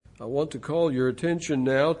I want to call your attention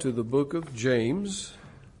now to the book of James,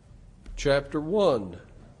 chapter 1.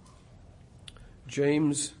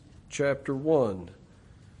 James, chapter 1.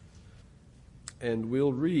 And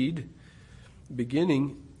we'll read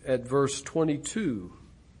beginning at verse 22.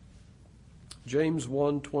 James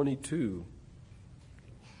 1:22.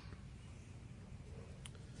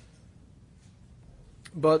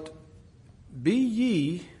 But be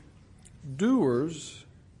ye doers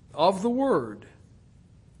of the word,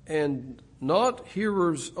 and not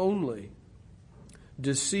hearers only,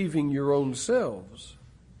 deceiving your own selves.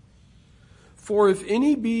 For if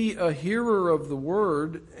any be a hearer of the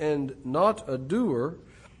word, and not a doer,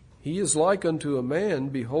 he is like unto a man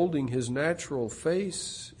beholding his natural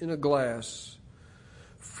face in a glass.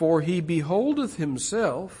 For he beholdeth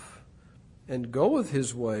himself, and goeth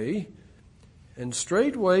his way, and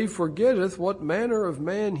straightway forgetteth what manner of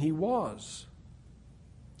man he was.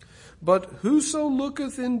 But whoso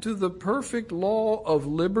looketh into the perfect law of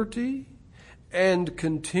liberty, and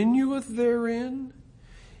continueth therein,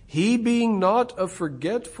 he being not a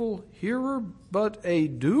forgetful hearer, but a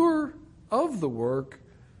doer of the work,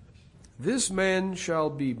 this man shall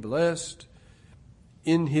be blessed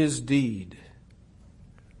in his deed.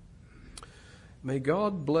 May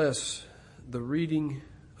God bless the reading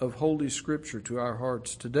of Holy Scripture to our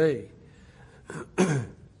hearts today.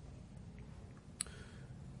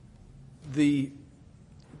 The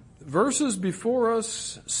verses before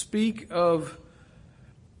us speak of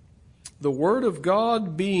the Word of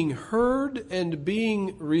God being heard and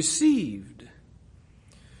being received.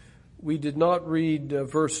 We did not read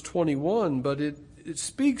verse 21, but it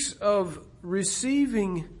speaks of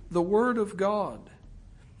receiving the Word of God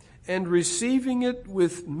and receiving it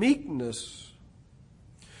with meekness,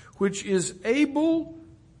 which is able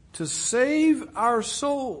to save our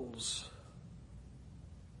souls.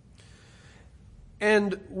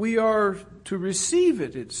 And we are to receive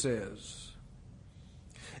it, it says.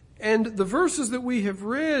 And the verses that we have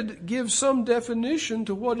read give some definition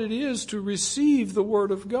to what it is to receive the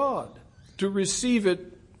Word of God, to receive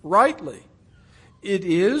it rightly. It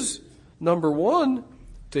is, number one,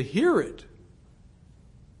 to hear it,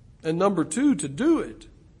 and number two, to do it.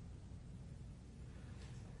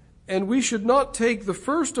 And we should not take the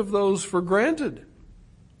first of those for granted.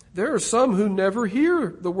 There are some who never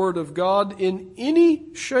hear the Word of God in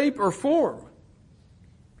any shape or form.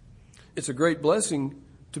 It's a great blessing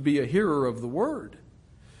to be a hearer of the Word.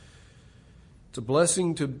 It's a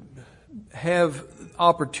blessing to have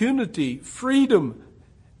opportunity, freedom,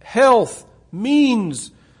 health,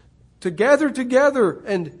 means to gather together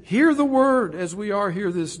and hear the Word as we are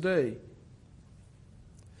here this day.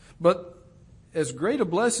 But as great a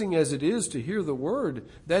blessing as it is to hear the Word,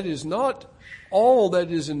 that is not all that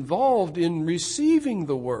is involved in receiving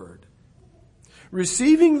the Word.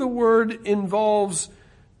 Receiving the Word involves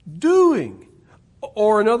doing,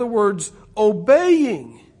 or in other words,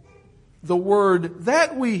 obeying the Word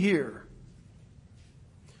that we hear.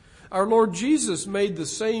 Our Lord Jesus made the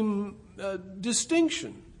same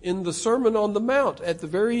distinction in the Sermon on the Mount at the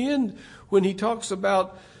very end when he talks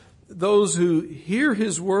about those who hear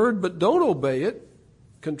his word but don't obey it,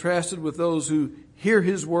 contrasted with those who hear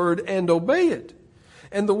his word and obey it.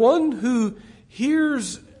 And the one who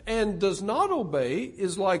hears and does not obey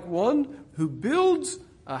is like one who builds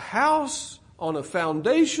a house on a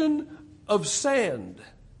foundation of sand.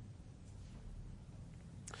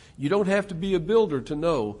 You don't have to be a builder to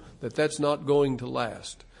know that that's not going to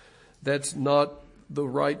last. That's not the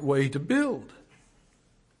right way to build.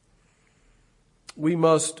 We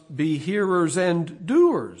must be hearers and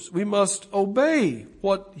doers. We must obey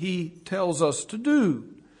what he tells us to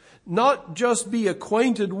do. Not just be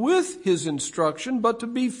acquainted with his instruction, but to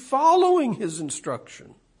be following his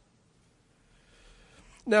instruction.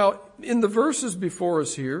 Now, in the verses before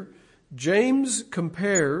us here, James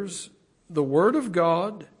compares the Word of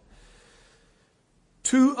God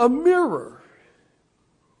to a mirror.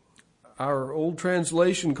 Our old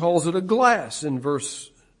translation calls it a glass in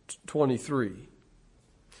verse 23.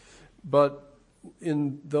 But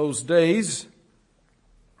in those days,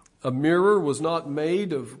 a mirror was not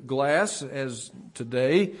made of glass as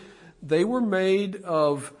today. They were made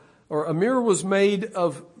of, or a mirror was made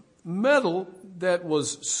of metal that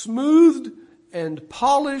was smoothed and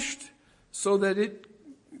polished so that it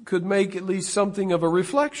could make at least something of a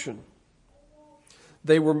reflection.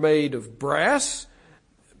 They were made of brass.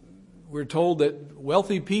 We're told that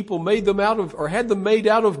wealthy people made them out of, or had them made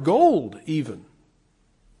out of gold even.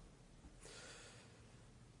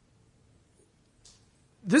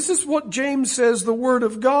 This is what James says the Word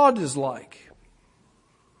of God is like.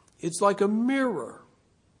 It's like a mirror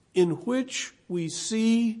in which we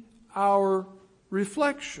see our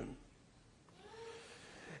reflection.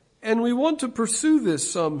 And we want to pursue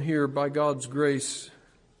this some here by God's grace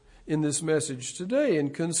in this message today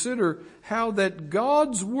and consider how that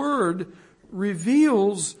God's Word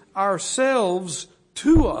reveals ourselves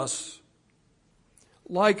to us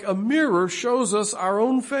like a mirror shows us our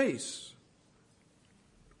own face.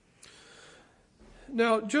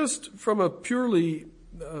 Now, just from a purely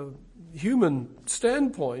human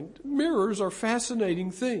standpoint, mirrors are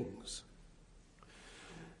fascinating things.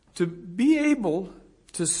 To be able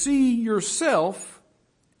to see yourself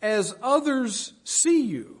as others see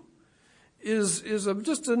you is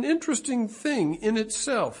just an interesting thing in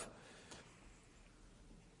itself.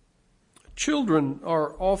 Children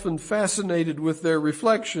are often fascinated with their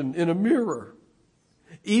reflection in a mirror.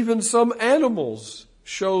 Even some animals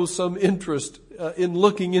show some interest in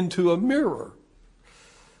looking into a mirror.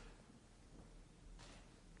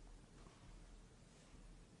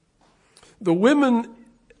 The women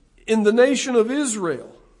in the nation of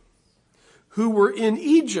Israel who were in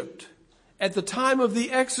Egypt at the time of the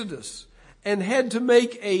Exodus and had to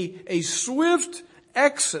make a swift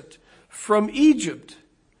exit from Egypt,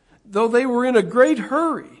 though they were in a great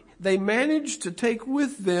hurry, they managed to take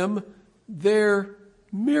with them their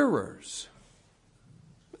mirrors.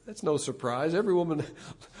 That's no surprise. Every woman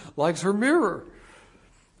likes her mirror.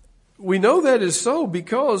 We know that is so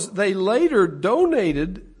because they later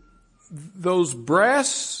donated those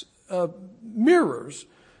brass mirrors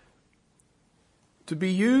to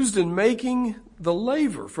be used in making the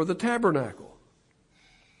laver for the tabernacle.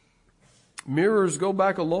 Mirrors go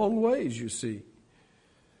back a long ways, you see.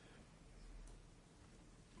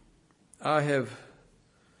 I have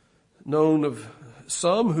known of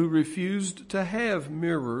some who refused to have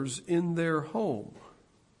mirrors in their home,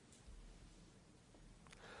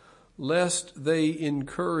 lest they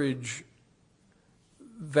encourage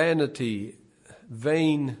vanity,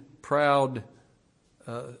 vain, proud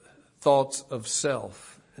thoughts of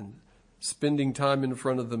self and spending time in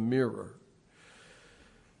front of the mirror.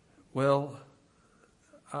 Well,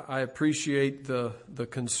 I appreciate the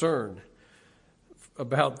concern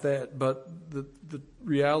about that, but the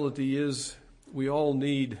reality is we all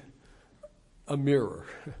need a mirror.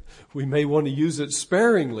 We may want to use it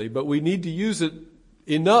sparingly, but we need to use it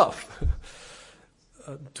enough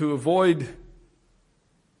to avoid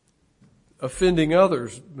offending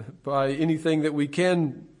others by anything that we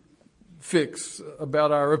can fix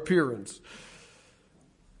about our appearance.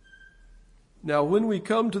 Now, when we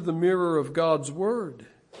come to the mirror of God's Word,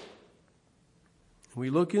 we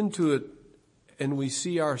look into it and we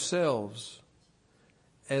see ourselves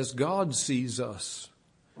as God sees us.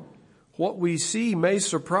 What we see may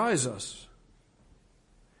surprise us.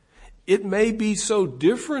 It may be so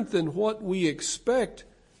different than what we expect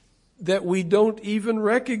that we don't even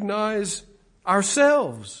recognize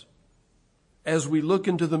ourselves as we look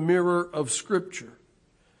into the mirror of Scripture.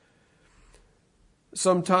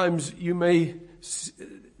 Sometimes you may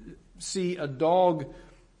see a dog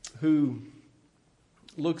who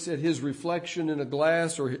looks at his reflection in a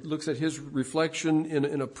glass or looks at his reflection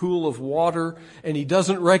in a pool of water, and he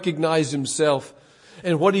doesn't recognize himself.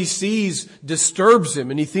 And what he sees disturbs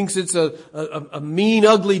him, and he thinks it's a mean,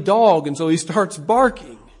 ugly dog, and so he starts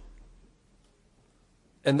barking.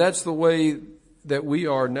 And that's the way that we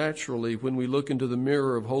are naturally when we look into the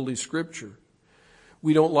mirror of Holy Scripture.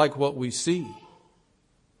 We don't like what we see,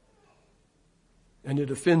 and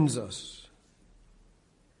it offends us.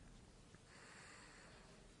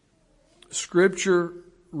 Scripture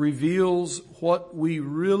reveals what we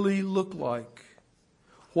really look like,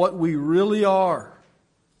 what we really are,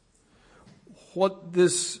 what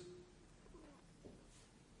this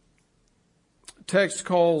text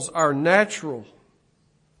calls our natural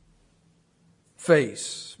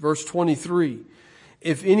face. Verse 23,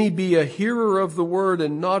 if any be a hearer of the word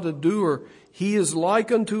and not a doer, he is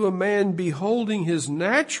like unto a man beholding his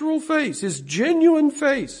natural face, his genuine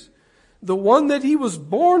face, the one that he was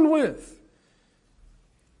born with.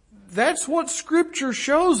 That's what Scripture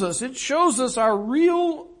shows us. It shows us our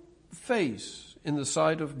real face in the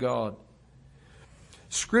sight of God.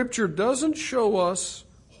 Scripture doesn't show us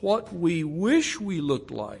what we wish we looked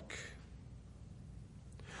like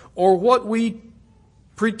or what we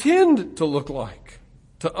pretend to look like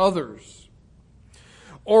to others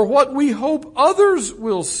or what we hope others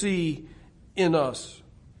will see in us.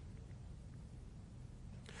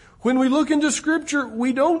 When we look into Scripture,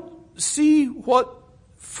 we don't see what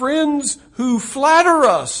friends who flatter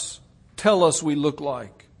us tell us we look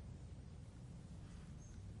like.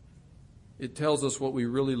 It tells us what we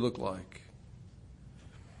really look like.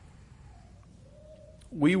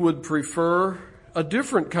 We would prefer a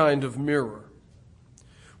different kind of mirror.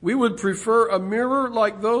 We would prefer a mirror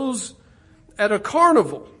like those at a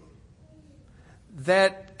carnival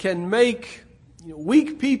that can make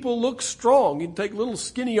weak people look strong. You can take little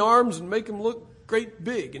skinny arms and make them look great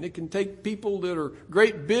big, and it can take people that are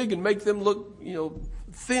great big and make them look,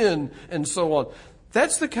 thin and so on.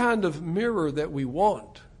 That's the kind of mirror that we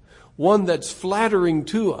want, one that's flattering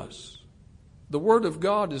to us. The Word of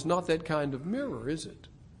God is not that kind of mirror, is it?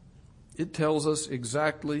 It tells us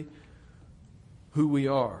exactly who we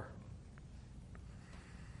are.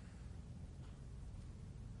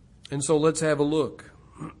 And so let's have a look.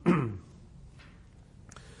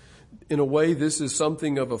 In a way, this is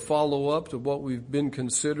something of a follow-up to what we've been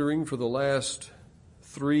considering for the last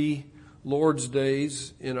 3 Lord's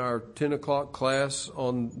Days in our 10 o'clock class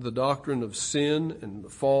on the doctrine of sin and the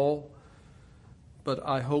fall. But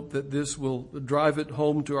I hope that this will drive it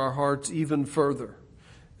home to our hearts even further.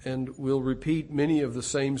 And we'll repeat many of the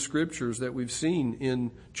same scriptures that we've seen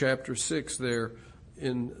in chapter 6 there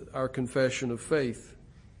in our confession of faith.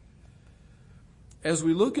 As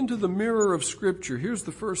we look into the mirror of Scripture, here's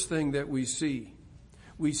the first thing that we see.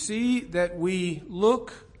 We see that we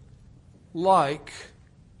look like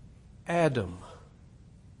Adam.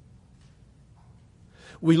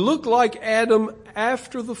 We look like Adam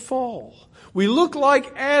after the fall. We look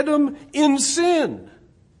like Adam in sin.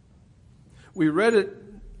 We read it,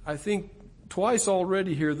 I think, twice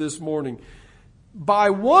already here this morning. By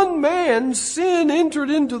one man sin entered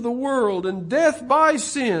into the world, and death by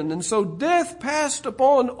sin. And so death passed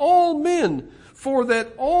upon all men, for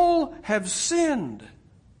that all have sinned.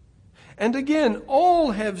 And again,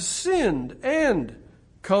 all have sinned and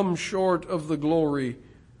come short of the glory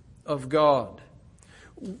of God.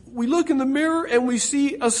 We look in the mirror and we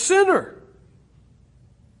see a sinner.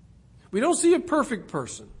 We don't see a perfect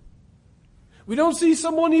person. We don't see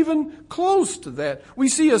someone even close to that. We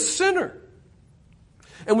see a sinner.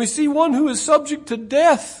 And we see one who is subject to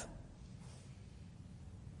death.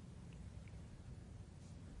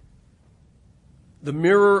 The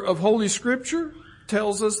mirror of Holy Scripture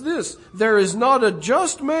tells us this: there is not a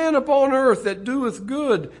just man upon earth that doeth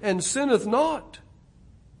good and sinneth not.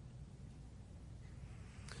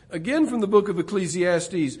 Again from the book of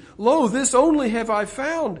Ecclesiastes, lo, this only have I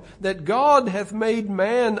found, that God hath made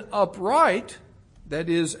man upright, that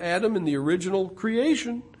is, Adam in the original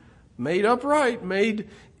creation, made upright, made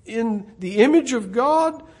in the image of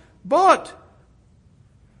God, but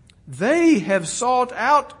they have sought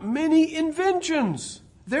out many inventions.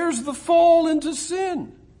 There's the fall into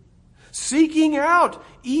sin. Seeking out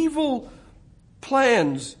evil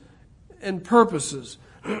plans and purposes.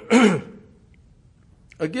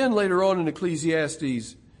 Again, later on in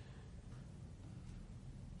Ecclesiastes,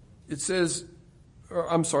 it says,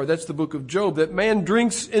 that's the book of Job, that man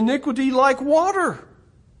drinks iniquity like water.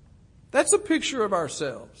 That's a picture of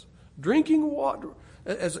ourselves. Drinking water.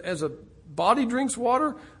 As a body drinks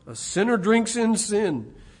water, a sinner drinks in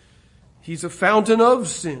sin. He's a fountain of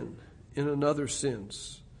sin in another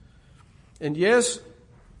sense. And yes,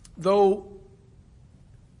 though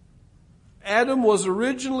Adam was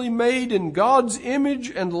originally made in God's image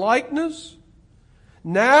and likeness,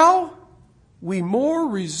 now we more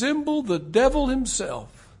resemble the devil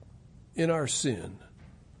himself in our sin.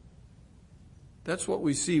 That's what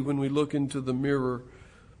we see when we look into the mirror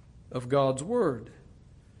of God's Word.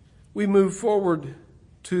 We move forward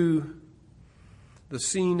to the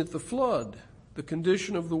scene at the flood, the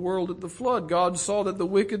condition of the world at the flood. God saw that the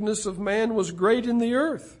wickedness of man was great in the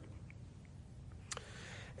earth,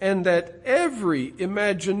 and that every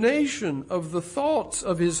imagination of the thoughts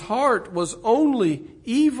of his heart was only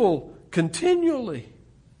evil continually.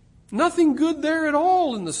 Nothing good there at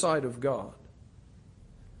all in the sight of God.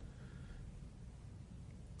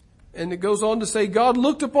 And it goes on to say, God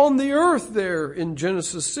looked upon the earth there in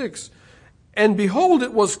Genesis 6, and behold,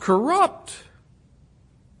 it was corrupt,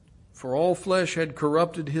 for all flesh had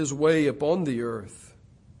corrupted his way upon the earth.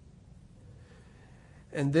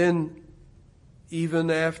 And then, even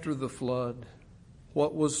after the flood,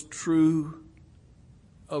 what was true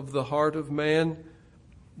of the heart of man?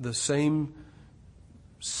 The same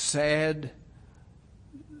sad,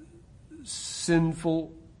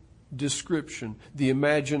 sinful description. The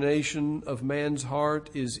imagination of man's heart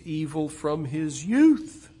is evil from his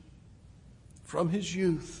youth. From his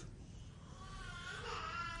youth.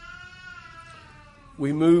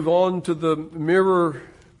 We move on to the mirror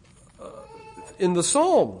in the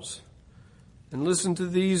Psalms and listen to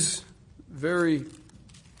these very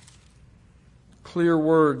clear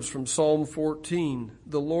words from Psalm 14.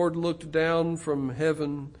 The Lord looked down from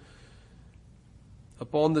heaven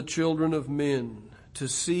upon the children of men to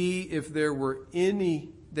see if there were any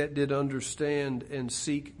that did understand and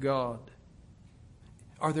seek God.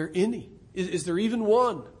 Are there any? Is there even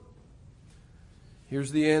one?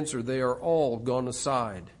 Here's the answer. They are all gone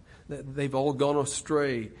aside. They've all gone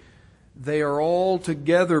astray. They are all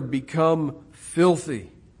together become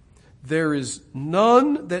filthy. There is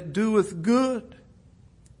none that doeth good.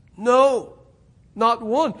 No, not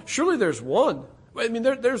one. Surely there's one. I mean,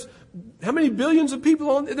 there's how many billions of people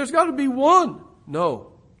on? There's got to be one.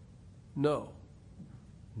 No,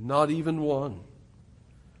 not even one.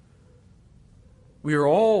 We are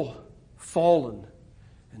all fallen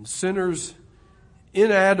and sinners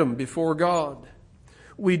in Adam before God.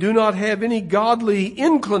 We do not have any godly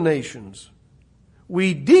inclinations.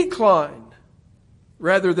 We decline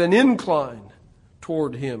rather than incline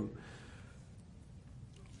toward Him.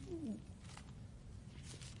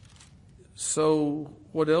 So,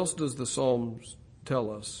 what else does the Psalms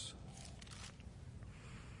tell us?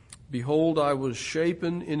 Behold, I was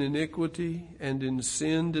shapen in iniquity, and in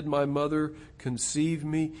sin did my mother conceive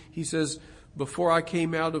me. He says, before I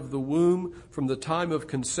came out of the womb, from the time of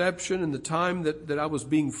conception and the time that I was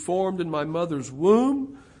being formed in my mother's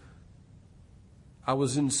womb, I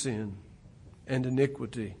was in sin and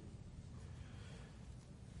iniquity.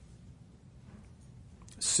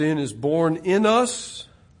 Sin is born in us.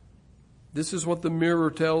 This is what the mirror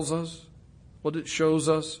tells us, what it shows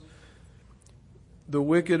us. The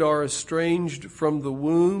wicked are estranged from the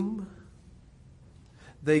womb.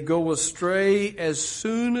 They go astray as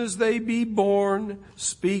soon as they be born,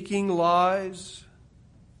 speaking lies.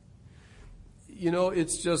 You know,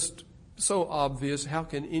 it's just so obvious. How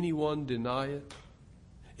can anyone deny it?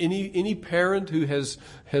 Any parent who has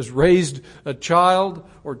raised a child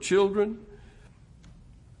or children,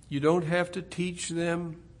 you don't have to teach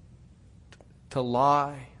them to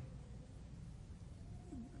lie.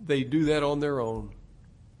 They do that on their own.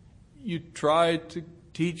 You try to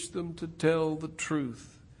teach them to tell the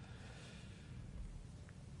truth.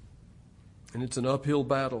 And it's an uphill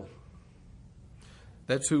battle.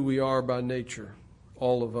 That's who we are by nature,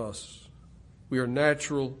 all of us. We are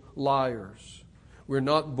natural liars. We're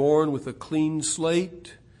not born with a clean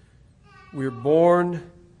slate. We're born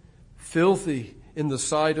filthy in the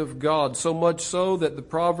sight of God. So much so that the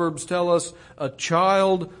Proverbs tell us, a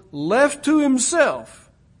child left to himself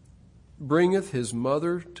bringeth his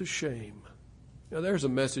mother to shame. Now there's a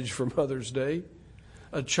message for Mother's Day.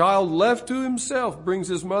 A child left to himself brings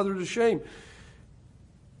his mother to shame.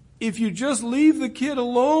 If you just leave the kid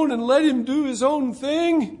alone and let him do his own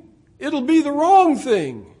thing, it'll be the wrong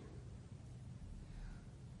thing.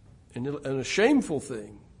 And a shameful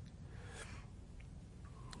thing.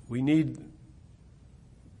 We need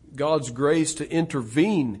God's grace to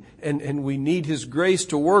intervene, and we need His grace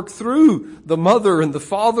to work through the mother and the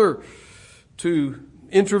father to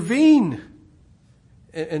intervene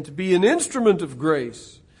and to be an instrument of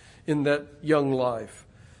grace in that young life.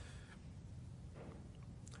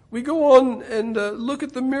 We go on and look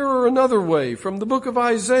at the mirror another way from the book of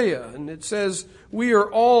Isaiah, and it says, we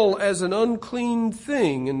are all as an unclean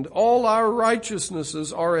thing, and all our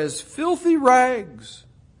righteousnesses are as filthy rags.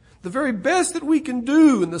 The very best that we can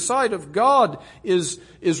do in the sight of God is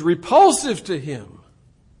repulsive to Him.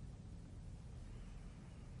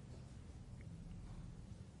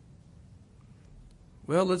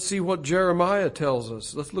 Well, let's see what Jeremiah tells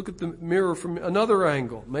us. Let's look at the mirror from another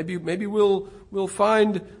angle. Maybe we'll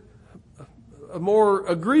find a more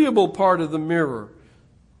agreeable part of the mirror.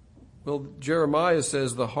 Well, Jeremiah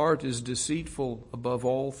says the heart is deceitful above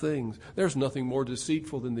all things. There's nothing more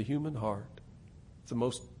deceitful than the human heart. It's the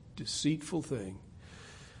most deceitful thing.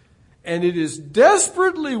 And it is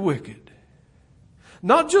desperately wicked.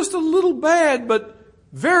 Not just a little bad, but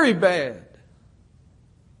very bad.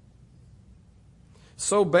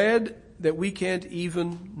 So bad that we can't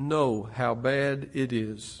even know how bad it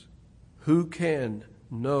is. Who can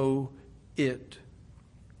know it?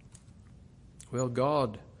 Well,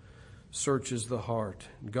 God searches the heart.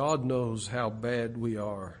 God knows how bad we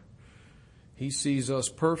are. He sees us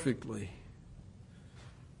perfectly.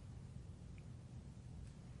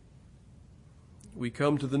 We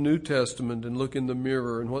come to the New Testament and look in the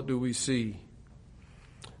mirror, and what do we see?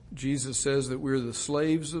 Jesus says that we're the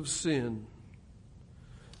slaves of sin.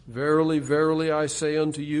 Verily, verily, I say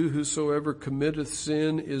unto you, whosoever committeth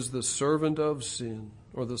sin is the servant of sin,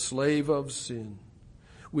 or the slave of sin.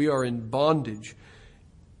 We are in bondage.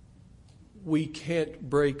 We can't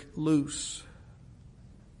break loose.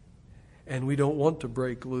 And we don't want to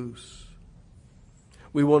break loose.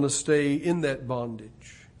 We want to stay in that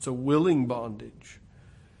bondage. It's a willing bondage.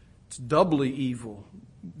 It's doubly evil,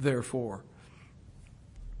 therefore.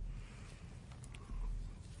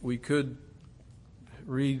 We could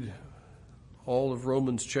read all of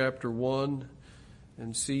Romans chapter 1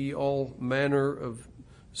 and see all manner of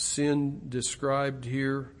sin described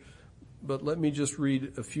here. But let me just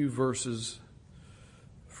read a few verses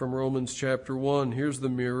from Romans chapter 1. Here's the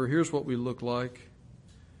mirror. Here's what we look like.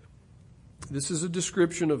 This is a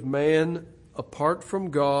description of man apart from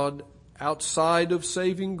God, outside of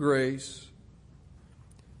saving grace,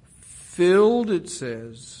 filled, it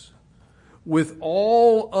says, with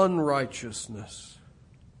all unrighteousness.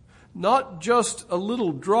 Not just a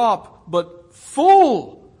little drop, but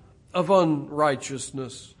full of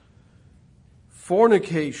unrighteousness,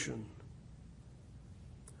 fornication,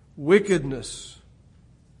 wickedness,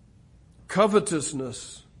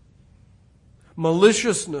 covetousness,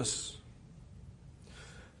 maliciousness.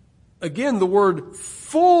 Again, the word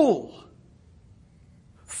full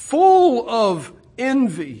of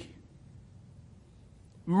envy,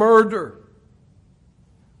 murder,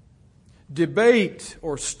 debate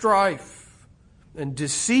or strife, and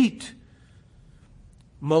deceit,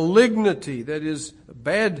 malignity, that is,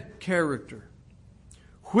 bad character,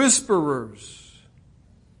 whisperers,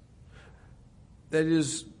 that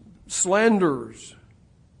is, slanderers,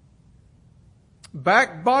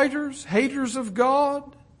 backbiters, haters of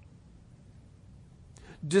God,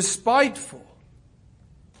 despiteful,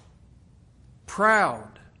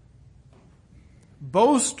 proud,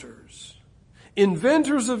 boasters,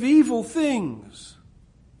 inventors of evil things,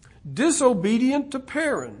 disobedient to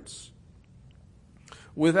parents,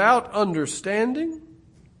 without understanding,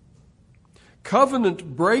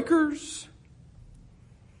 covenant breakers,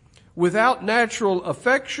 without natural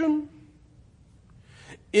affection,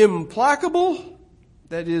 implacable,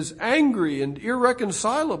 that is, angry and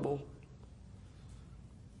irreconcilable,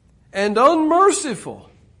 and unmerciful,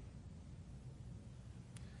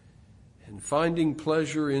 and finding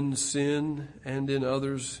pleasure in sin and in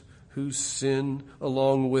others who sin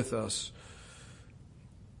along with us.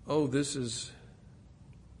 Oh, this is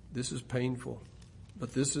painful,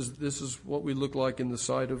 but this is what we look like in the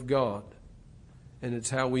sight of God, and it's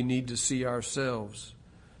how we need to see ourselves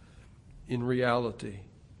in reality.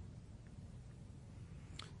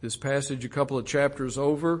 This passage, a couple of chapters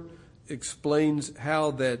over, explains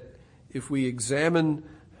how that if we examine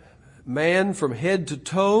man from head to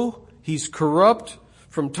toe, he's corrupt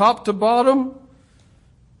from top to bottom.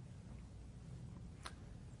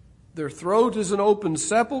 Their throat is an open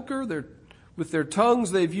sepulcher. With their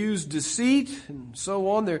tongues they've used deceit and so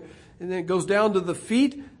on. And then it goes down to the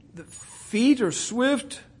feet. The feet are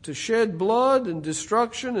swift to shed blood, and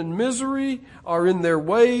destruction and misery are in their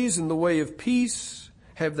ways, in the way of peace.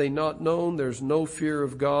 Have they not known there's no fear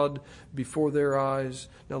of God before their eyes?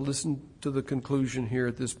 Now listen to the conclusion here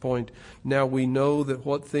at this point. Now we know that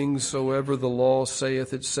what things soever the law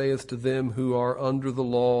saith, it saith to them who are under the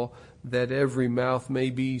law, that every mouth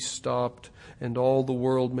may be stopped, and all the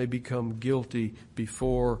world may become guilty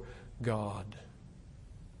before God.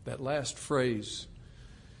 That last phrase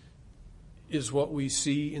is what we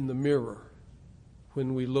see in the mirror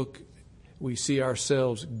when we look, we see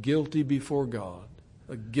ourselves guilty before God.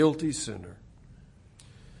 A guilty sinner.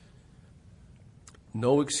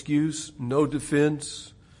 No excuse, no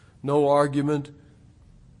defense, no argument.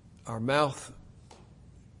 Our mouth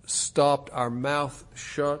stopped, our mouth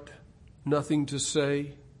shut, nothing to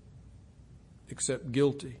say except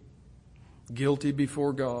guilty. Guilty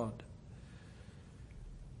before God.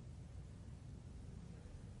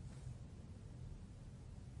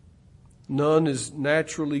 None is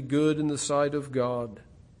naturally good in the sight of God.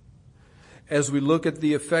 As we look at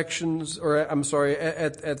the affections, at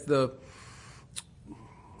the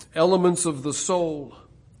elements of the soul,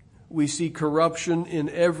 we see corruption in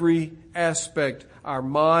every aspect. Our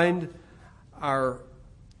mind, our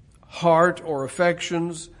heart or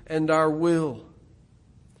affections, and our will.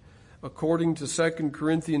 According to 2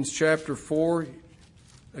 Corinthians chapter 4,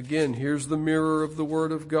 again, here's the mirror of the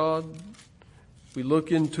Word of God. We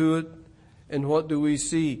look into it, and what do we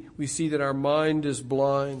see? We see that our mind is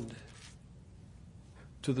blind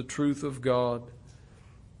to the truth of God.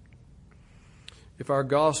 If our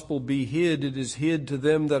gospel be hid, it is hid to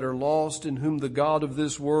them that are lost, in whom the God of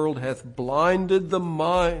this world hath blinded the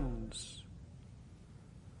minds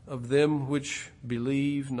of them which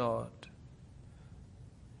believe not.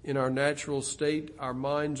 In our natural state, our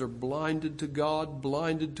minds are blinded to God,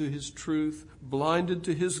 blinded to His truth, blinded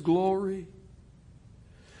to His glory.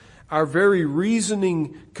 Our very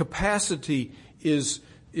reasoning capacity is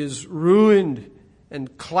ruined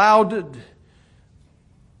and clouded.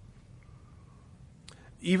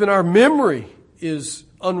 Even our memory is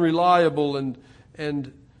unreliable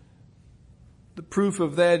and The proof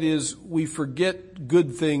of that is we forget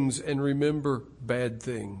good things and remember bad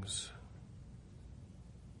things.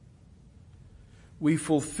 We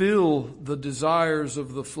fulfill the desires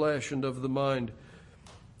of the flesh and of the mind.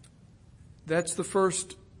 That's the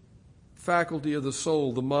first faculty of the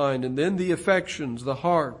soul, the mind, and then the affections, the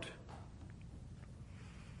heart.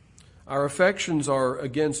 Our affections are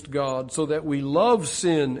against God, so that we love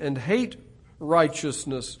sin and hate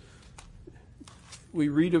righteousness. We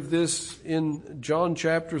read of this in John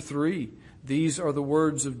chapter 3. These are the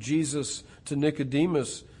words of Jesus to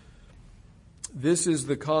Nicodemus. This is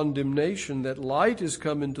the condemnation, that light is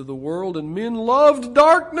come into the world, and men loved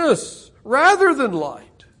darkness rather than light.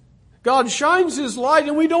 God shines His light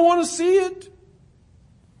and we don't want to see it.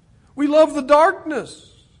 We love the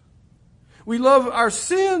darkness. We love our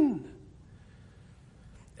sin.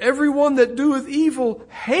 Everyone that doeth evil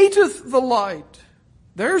hateth the light.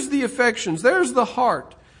 There's the affections. There's the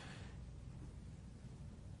heart.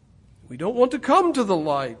 We don't want to come to the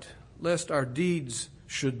light, lest our deeds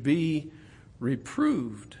should be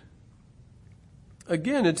reproved.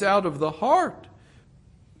 Again, it's out of the heart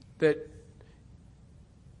that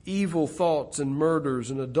evil thoughts and murders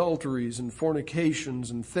and adulteries and fornications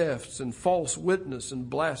and thefts and false witness and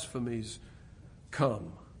blasphemies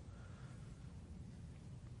come.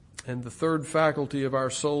 And the third faculty of our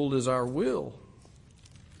soul is our will,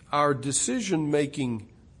 our decision-making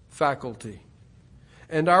faculty.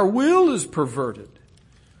 And our will is perverted.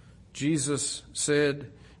 Jesus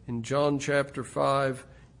said in John chapter 5,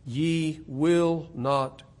 "Ye will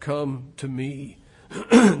not come to me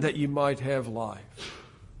that ye might have life."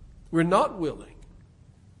 We're not willing.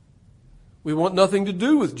 We want nothing to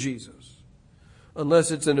do with Jesus,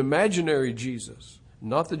 unless it's an imaginary Jesus,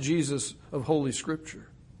 not the Jesus of Holy Scripture.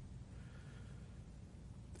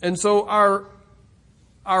 And so our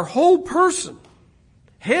whole person,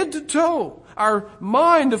 head to toe, our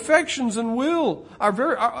mind, affections, and will, our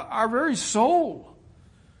very soul,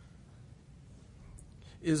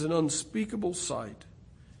 is an unspeakable sight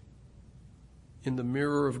in the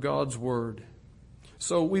mirror of God's Word.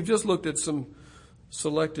 So we've just looked at some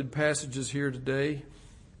selected passages here today.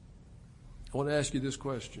 I want to ask you this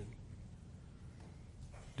question.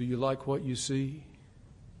 Do you like what you see?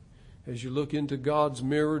 As you look into God's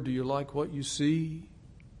mirror, do you like what you see?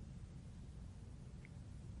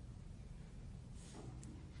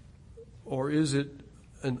 Or is it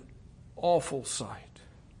an awful sight?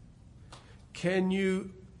 Can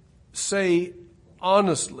you say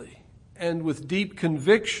honestly and with deep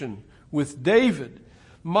conviction with David,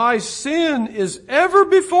 "My sin is ever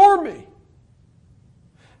before me.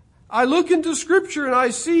 I look into Scripture and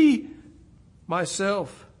I see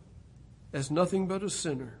myself as nothing but a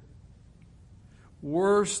sinner,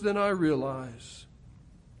 worse than I realize."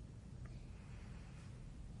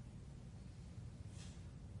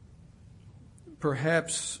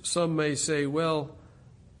 Perhaps some may say, "Well,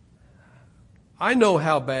 I know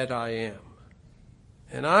how bad I am,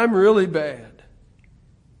 and I'm really bad."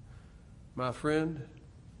 My friend,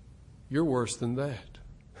 you're worse than that.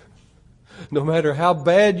 No matter how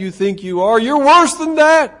bad you think you are, you're worse than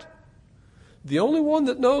that. The only one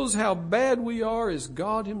that knows how bad we are is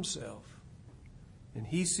God Himself. And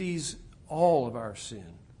He sees all of our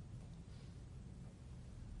sin.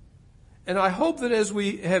 And I hope that as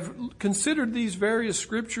we have considered these various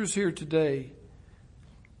scriptures here today,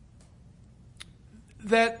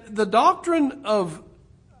 that the doctrine of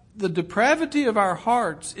the depravity of our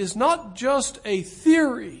hearts is not just a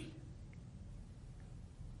theory,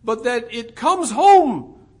 but that it comes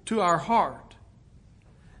home to our heart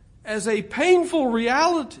as a painful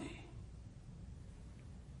reality.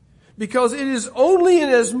 Because it is only in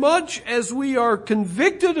as much as we are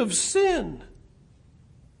convicted of sin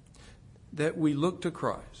that we look to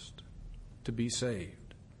Christ to be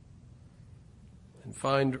saved and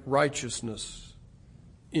find righteousness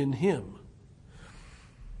in Him.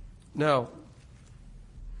 Now,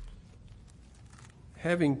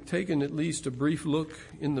 having taken at least a brief look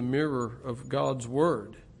in the mirror of God's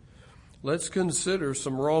Word, let's consider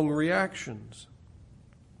some wrong reactions.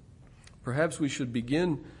 Perhaps we should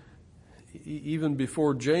begin, even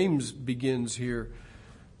before James begins here,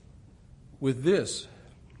 with this.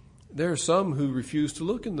 There are some who refuse to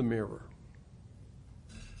look in the mirror.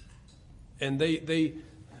 And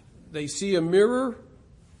they see a mirror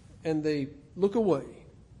and they look away.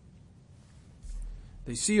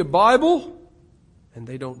 They see a Bible and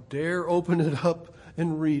they don't dare open it up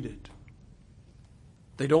and read it.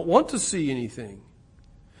 They don't want to see anything.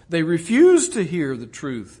 They refuse to hear the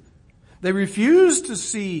truth. They refuse to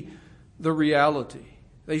see the reality.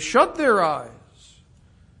 They shut their eyes.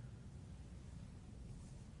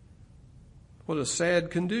 What a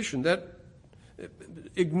sad condition. That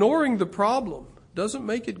ignoring the problem doesn't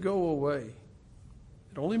make it go away.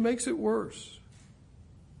 It only makes it worse.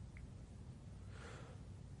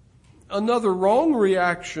 Another wrong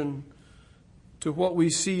reaction to what we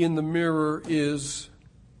see in the mirror is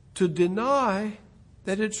to deny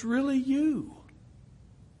that it's really you.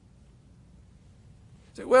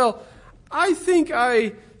 Say, well, I think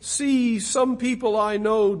I see some people I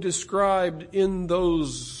know described in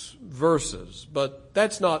those verses, but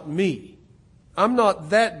that's not me. I'm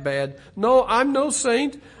not that bad. No, I'm no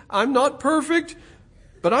saint. I'm not perfect,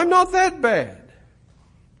 but I'm not that bad.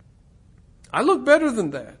 I look better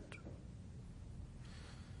than that.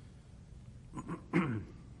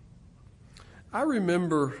 I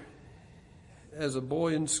remember as a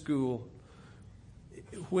boy in school,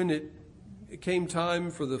 when it came time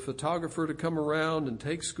for the photographer to come around and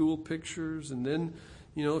take school pictures, and then,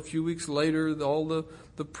 a few weeks later, all the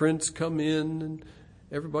prints come in and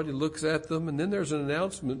everybody looks at them, and then there's an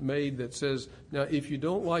announcement made that says, now, if you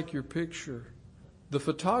don't like your picture, the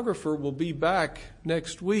photographer will be back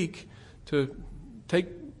next week to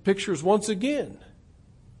take pictures once again.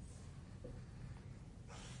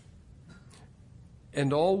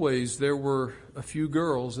 And always there were a few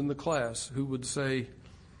girls in the class who would say,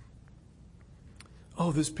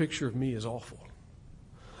 oh, this picture of me is awful.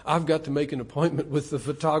 I've got to make an appointment with the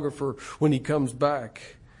photographer when he comes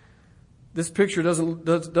back. This picture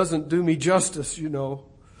doesn't do me justice, You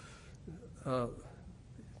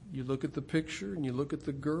look at the picture and you look at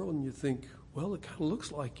the girl and you think, well, it kind of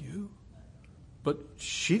looks like you. But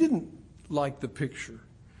she didn't like the picture.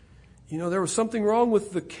 There was something wrong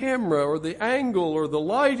with the camera or the angle or the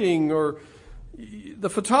lighting or the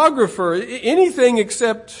photographer, anything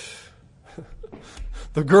except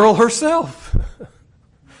the girl herself.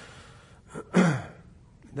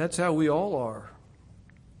 That's how we all are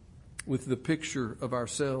with the picture of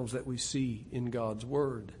ourselves that we see in God's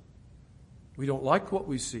Word. We don't like what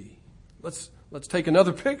we see. Let's take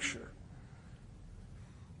another picture.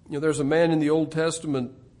 There's a man in the Old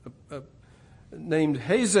Testament named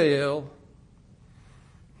Hazael,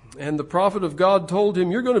 and the prophet of God told him,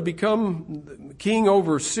 you're going to become king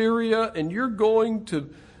over Syria, and you're going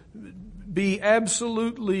to be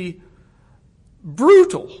absolutely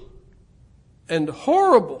brutal and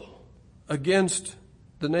horrible against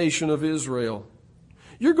the nation of Israel.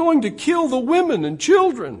 You're going to kill the women and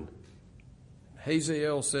children.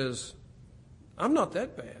 Hazael says, I'm not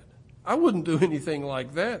that bad. I wouldn't do anything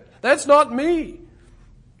like that. That's not me.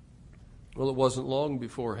 Well, it wasn't long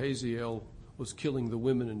before Hazael was killing the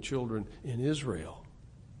women and children in Israel.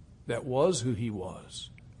 That was who he was.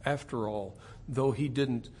 After all, though he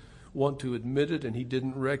didn't want to admit it and he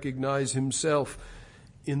didn't recognize himself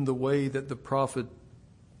in the way that the prophet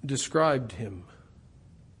described him.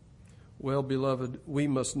 Well, beloved, we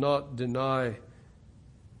must not deny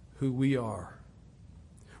who we are.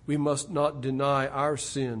 We must not deny our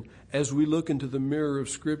sin. As we look into the mirror of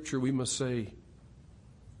Scripture, we must say,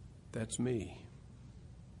 that's me.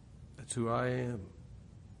 That's who I am.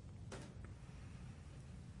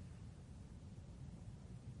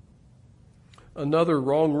 Another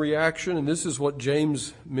wrong reaction, and this is what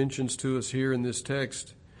James mentions to us here in this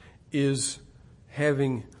text, is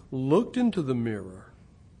having looked into the mirror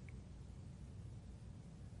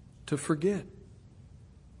to forget.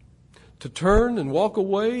 To turn and walk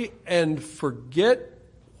away and forget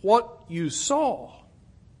what you saw.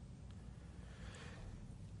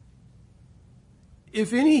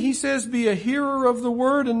 If any, he says, be a hearer of the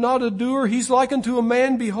word and not a doer, he's like unto a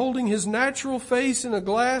man beholding his natural face in a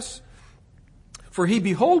glass. For he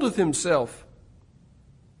beholdeth himself.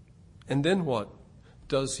 And then what?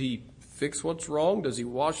 Does he fix what's wrong? Does he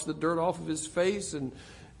wash the dirt off of his face and,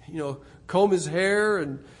 comb his hair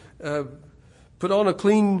and put on a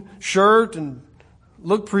clean shirt and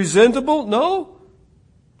look presentable? No.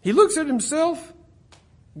 He looks at himself,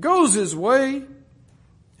 goes his way,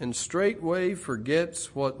 and straightway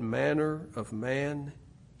forgets what manner of man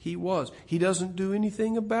he was. He doesn't do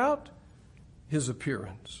anything about his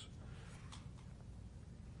appearance.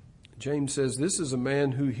 James says this is a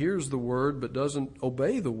man who hears the word but doesn't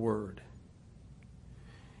obey the word.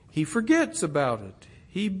 He forgets about it.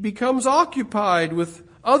 He becomes occupied with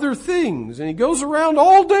other things, and he goes around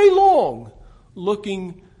all day long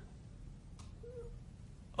looking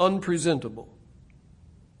unpresentable.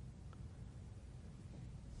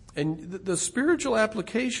 And the spiritual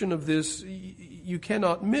application of this you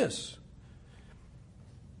cannot miss.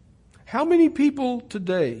 How many people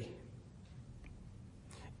today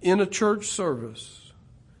in a church service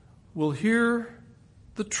will hear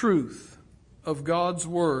the truth of God's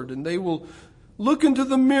word, and they will look into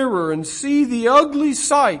the mirror and see the ugly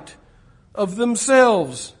sight of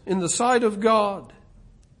themselves in the sight of God.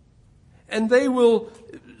 And they will,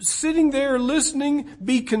 sitting there listening,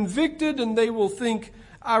 be convicted, and they will think,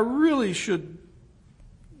 I really should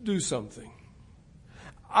do something.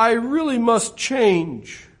 I really must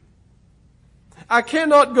change. I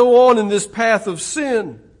cannot go on in this path of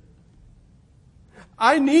sin.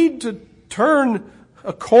 I need to turn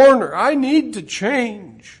a corner. I need to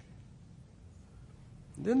change.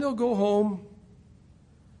 Then they'll go home,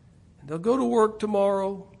 and they'll go to work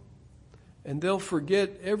tomorrow, and they'll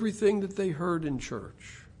forget everything that they heard in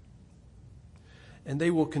church. And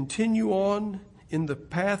they will continue on in the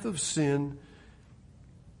path of sin,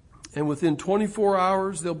 and within 24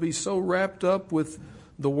 hours they'll be so wrapped up with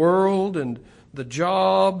the world and the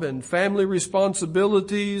job and family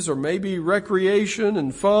responsibilities, or maybe recreation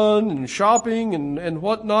and fun and shopping and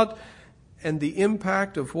whatnot, and the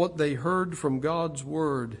impact of what they heard from God's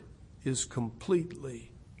Word is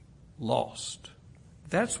completely lost.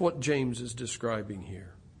 That's what James is describing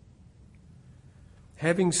here.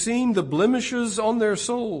 Having seen the blemishes on their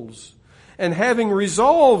souls and having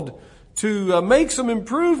resolved to make some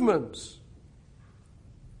improvements,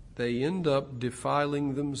 they end up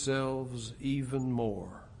defiling themselves even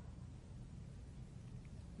more.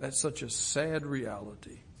 That's such a sad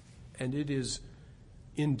reality, and it is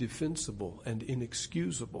indefensible and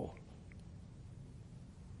inexcusable.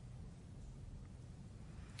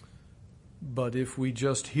 But if we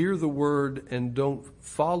just hear the Word and don't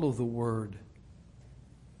follow the Word,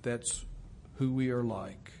 that's who we are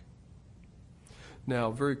like.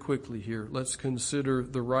 Now, very quickly here, let's consider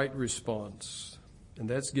the right response. And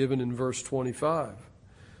that's given in verse 25.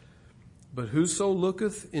 But whoso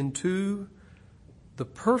looketh into the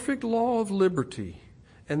perfect law of liberty,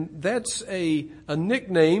 and that's a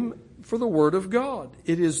nickname for the Word of God.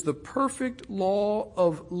 It is the perfect law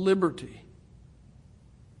of liberty.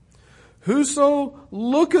 Whoso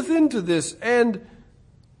looketh into this and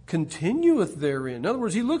continueth therein. In other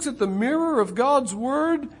words, he looks at the mirror of God's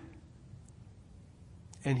Word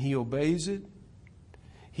and he obeys it.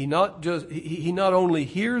 He not only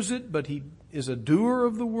hears it, but he is a doer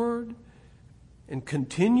of the Word and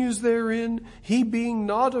continues therein. He being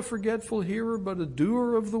not a forgetful hearer, but a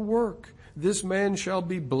doer of the work. This man shall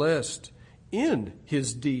be blessed in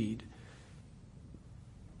his deed.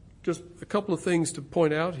 Just a couple of things to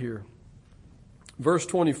point out here. Verse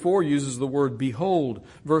 24 uses the word behold.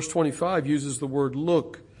 Verse 25 uses the word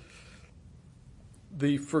look.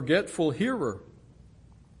 The forgetful hearer,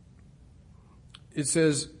 it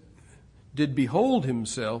says, did behold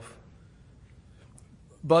himself,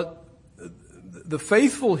 but the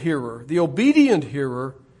faithful hearer, the obedient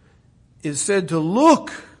hearer, is said to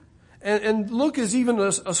look. And look is even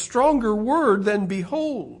a stronger word than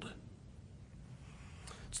behold.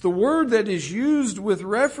 It's the word that is used with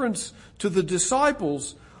reference to the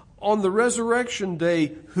disciples on the resurrection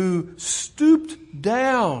day who stooped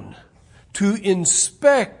down to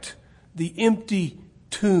inspect the empty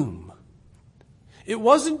tomb. It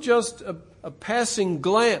wasn't just a passing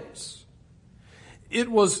glance. It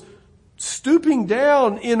was stooping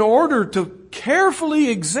down in order to carefully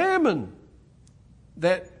examine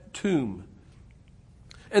that tomb.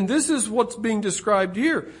 And this is what's being described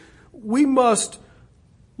here. We must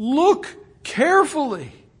look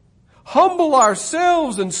carefully, humble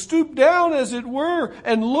ourselves and stoop down, as it were,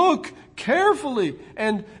 and look carefully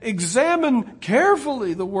and examine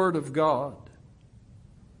carefully the Word of God.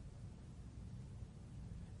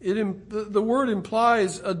 The word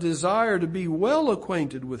implies a desire to be well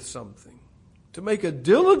acquainted with something, to make a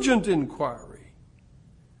diligent inquiry.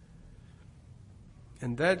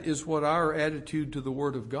 And that is what our attitude to the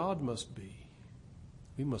Word of God must be.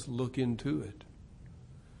 We must look into it.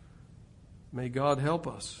 May God help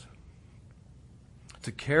us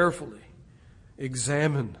to carefully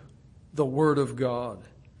examine the Word of God,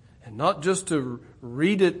 and not just to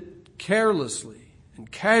read it carelessly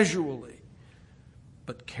and casually,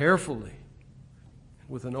 but carefully,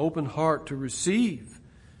 with an open heart to receive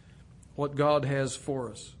what God has for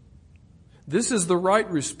us. This is the right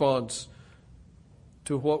response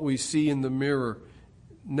to what we see in the mirror,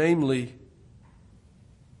 namely,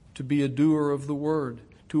 to be a doer of the Word,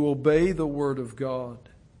 to obey the Word of God.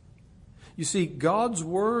 You see, God's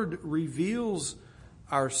Word reveals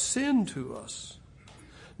our sin to us,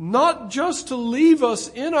 not just to leave us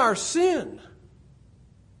in our sin,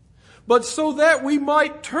 but so that we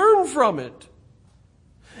might turn from it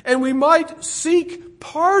and we might seek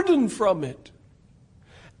pardon from it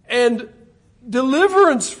and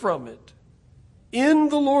deliverance from it in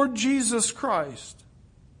the Lord Jesus Christ.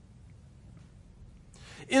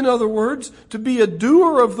 In other words, to be a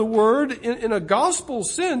doer of the word in a gospel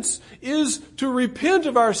sense is to repent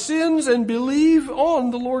of our sins and believe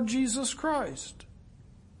on the Lord Jesus Christ.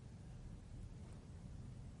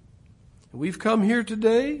 We've come here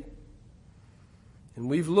today and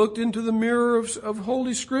we've looked into the mirror of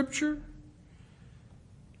Holy Scripture.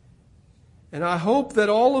 And I hope that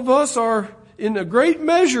all of us are in a great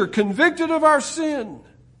measure convicted of our sin.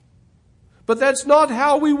 But that's not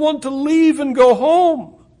how we want to leave and go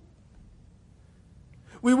home.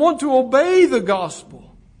 We want to obey the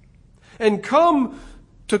gospel and come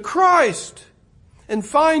to Christ and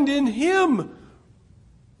find in Him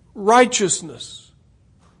righteousness,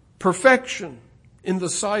 perfection in the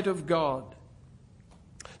sight of God.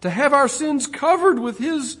 To have our sins covered with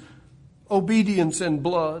His obedience and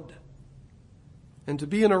blood. And to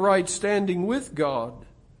be in a right standing with God.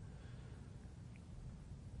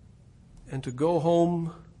 And to go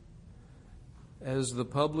home as the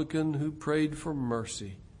publican who prayed for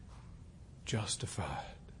mercy,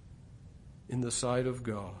 justified in the sight of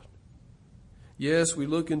God. Yes, we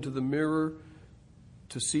look into the mirror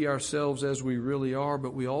to see ourselves as we really are,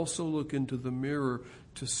 but we also look into the mirror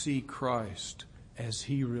to see Christ as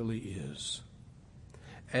He really is.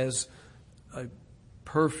 As a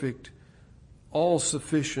perfect,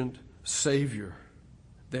 all-sufficient Savior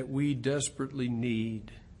that we desperately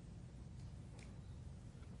need.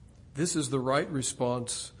 This is the right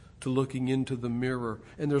response to looking into the mirror.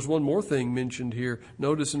 And there's one more thing mentioned here.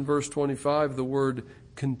 Notice in verse 25 the word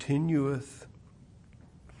continueth.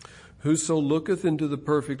 Whoso looketh into the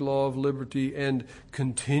perfect law of liberty and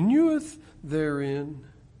continueth therein.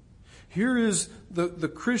 Here is the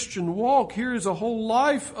Christian walk. Here is a whole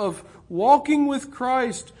life of walking with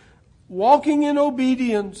Christ, walking in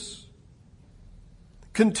obedience,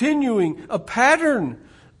 continuing a pattern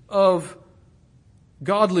of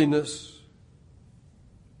godliness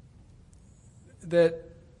that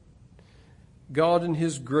God in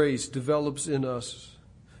His grace develops in us.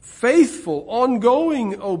 Faithful,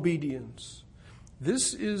 ongoing obedience.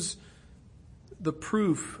 This is the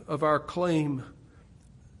proof of our claim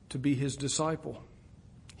to be His disciple.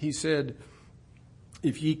 He said,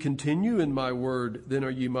 if ye continue in my word, then are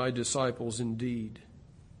ye my disciples indeed.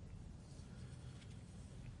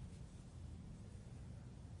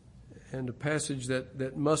 And a passage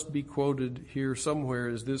that must be quoted here somewhere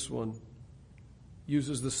is this one.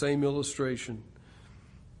 Uses the same illustration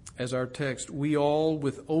as our text. We all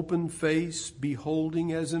with open face,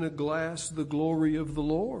 beholding as in a glass the glory of the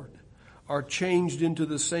Lord, are changed into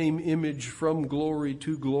the same image from glory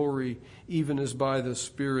to glory, even as by the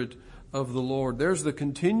Spirit of the Lord. There's the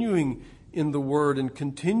continuing in the Word and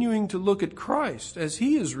continuing to look at Christ as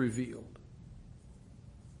He is revealed.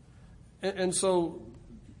 And so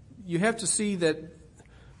you have to see that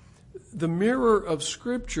the mirror of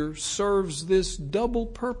Scripture serves this double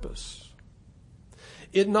purpose.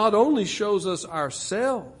 It not only shows us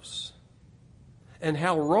ourselves and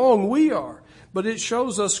how wrong we are, but it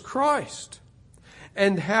shows us Christ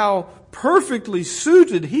and how perfectly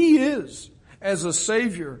suited He is as a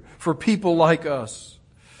Savior for people like us.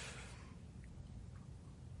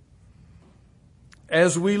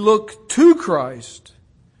 As we look to Christ,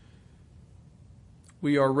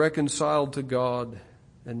 we are reconciled to God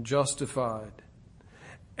and justified.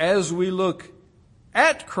 As we look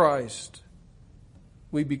at Christ,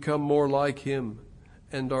 we become more like Him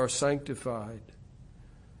and are sanctified.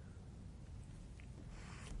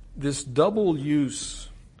 This double use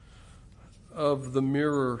of the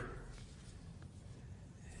mirror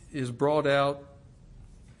is brought out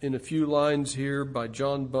in a few lines here by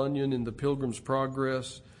John Bunyan in The Pilgrim's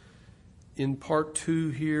Progress. In part 2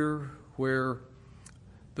 here, where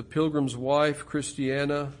the pilgrim's wife,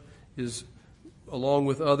 Christiana, is, along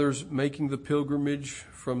with others, making the pilgrimage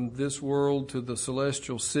from this world to the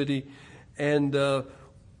celestial city. And a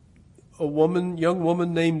young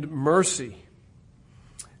woman named Mercy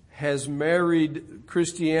has married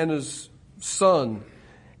Christiana's son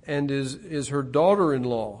and is her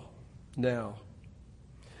daughter-in-law now.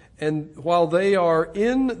 And while they are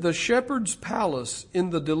in the shepherd's palace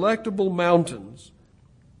in the Delectable Mountains,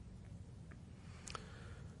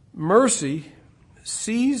 Mercy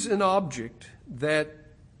sees an object that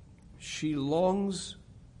she longs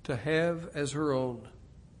to have as her own.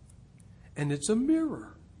 And it's a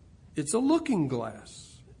mirror. It's a looking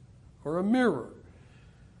glass or a mirror.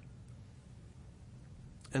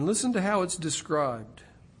 And listen to how it's described.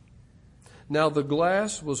 Now the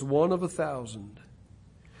glass was one of 1,000.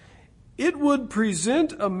 It would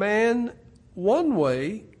present a man one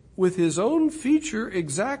way with his own feature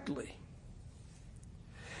exactly.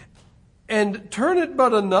 And turn it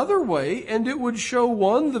but another way, and it would show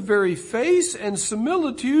one the very face and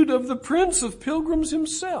similitude of the Prince of Pilgrims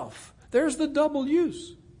himself. There's the double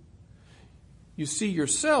use. You see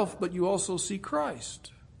yourself, but you also see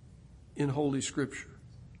Christ in Holy Scripture.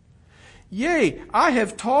 Yea, I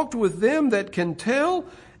have talked with them that can tell,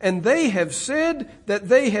 and they have said that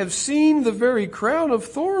they have seen the very crown of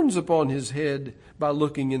thorns upon his head by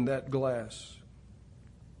looking in that glass.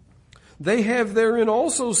 They have therein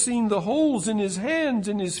also seen the holes in his hands,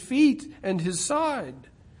 in his feet, and his side.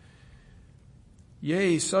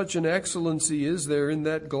 Yea, such an excellency is there in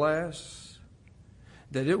that glass,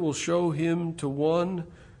 that it will show him to one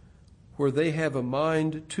where they have a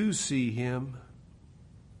mind to see him.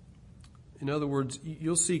 In other words,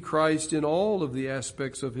 you'll see Christ in all of the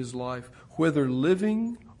aspects of his life, whether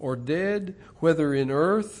living or dead, whether in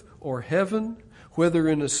earth or heaven, whether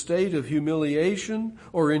in a state of humiliation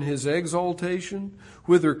or in his exaltation,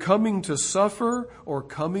 whether coming to suffer or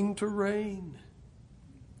coming to reign.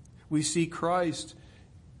 We see Christ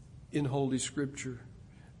in Holy Scripture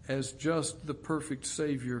as just the perfect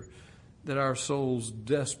Savior that our souls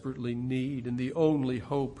desperately need, and the only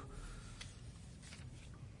hope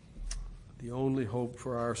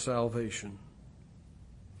for our salvation.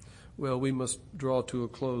 Well, we must draw to a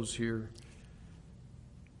close here.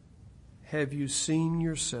 Have you seen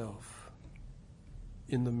yourself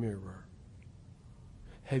in the mirror?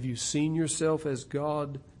 Have you seen yourself as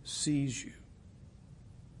God sees you?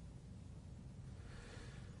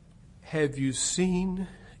 Have you seen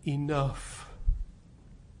enough?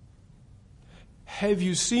 Have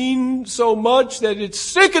you seen so much that it's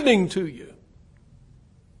sickening to you?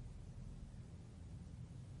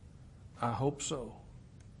 I hope so.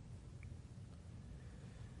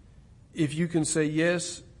 If you can say,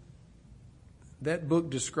 yes, that book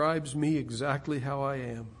describes me exactly how I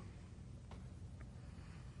am,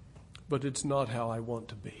 but it's not how I want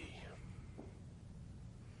to be.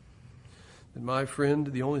 And my friend,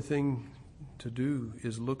 the only thing to do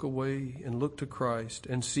is look away and look to Christ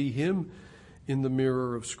and see him in the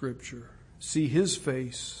mirror of Scripture. See his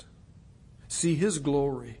face. See his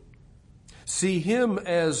glory. See him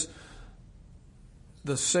as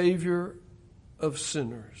the Savior of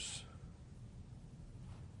sinners.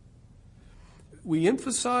 We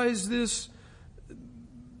emphasize this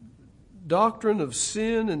doctrine of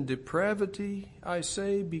sin and depravity, I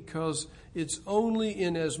say, because it's only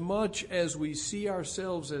in as much as we see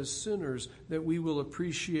ourselves as sinners that we will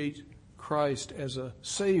appreciate Christ as a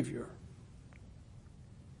Savior.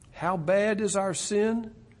 How bad is our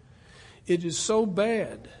sin? It is so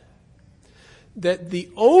bad that the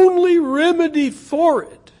only remedy for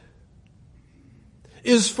it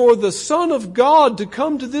is for the Son of God to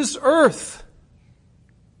come to this earth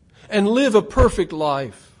and live a perfect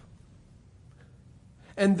life.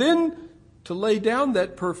 And then to lay down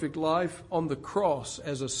that perfect life on the cross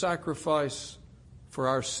as a sacrifice for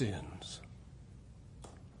our sins.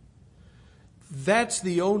 That's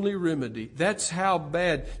the only remedy. That's how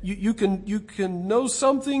bad. You can know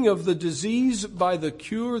something of the disease by the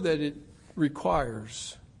cure that it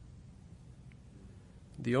requires.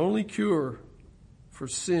 The only cure for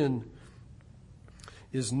sin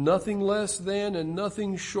is nothing less than and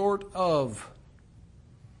nothing short of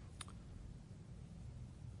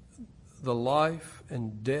the life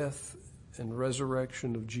and death and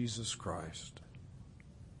resurrection of Jesus Christ.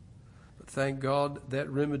 But thank God that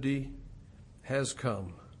remedy has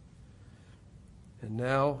come. And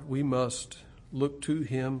now we must look to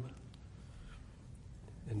him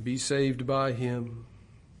and be saved by him.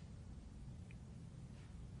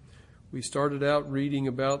 We started out reading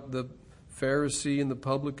about the Pharisee and the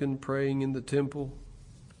publican praying in the temple.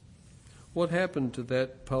 What happened to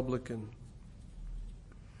that publican?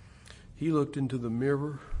 He looked into the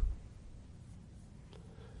mirror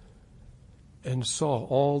and saw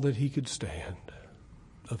all that he could stand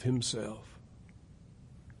of himself.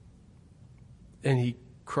 And he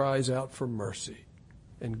cries out for mercy.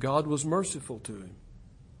 And God was merciful to him.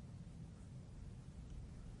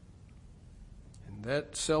 And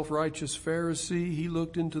that self-righteous Pharisee, he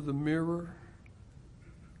looked into the mirror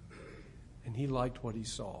and he liked what he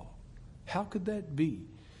saw. How could that be?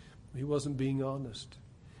 He wasn't being honest.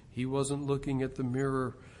 He wasn't looking at the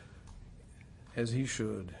mirror as he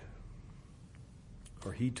should.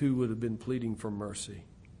 Or he too would have been pleading for mercy.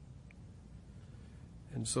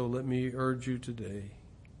 And so let me urge you today.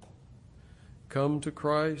 Come to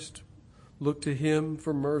Christ. Look to him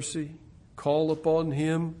for mercy. Call upon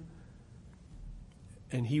him.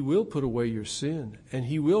 And he will put away your sin. And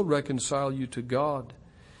he will reconcile you to God.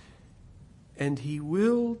 And he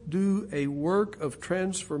will do a work of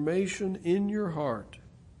transformation in your heart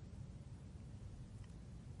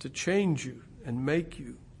to change you and make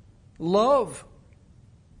you love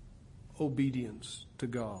obedience to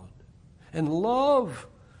God and love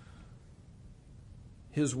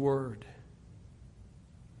His Word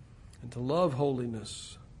and to love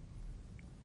holiness